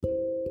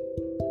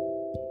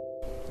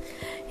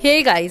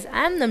Hey guys,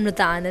 I am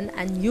Namrata Anand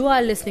and you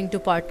are listening to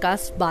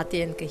podcast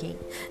Baatein and Kahin.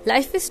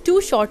 Life is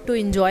too short to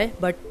enjoy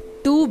but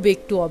too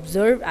big to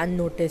observe and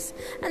notice.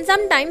 And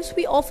sometimes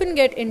we often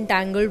get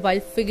entangled while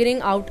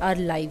figuring out our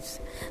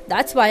lives.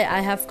 That's why I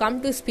have come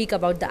to speak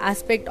about the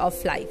aspect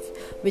of life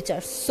which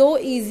are so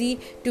easy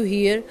to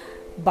hear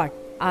but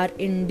are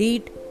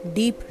indeed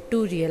deep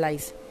to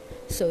realize.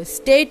 So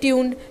stay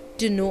tuned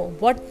to know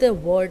what the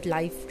word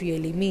life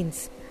really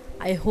means.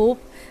 I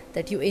hope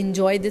that you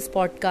enjoy this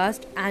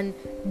podcast and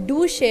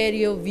do share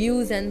your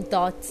views and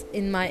thoughts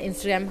in my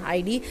Instagram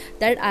ID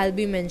that I'll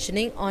be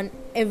mentioning on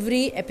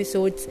every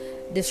episode's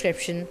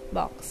description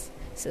box.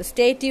 So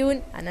stay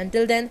tuned and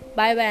until then,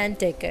 bye bye and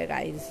take care,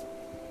 guys.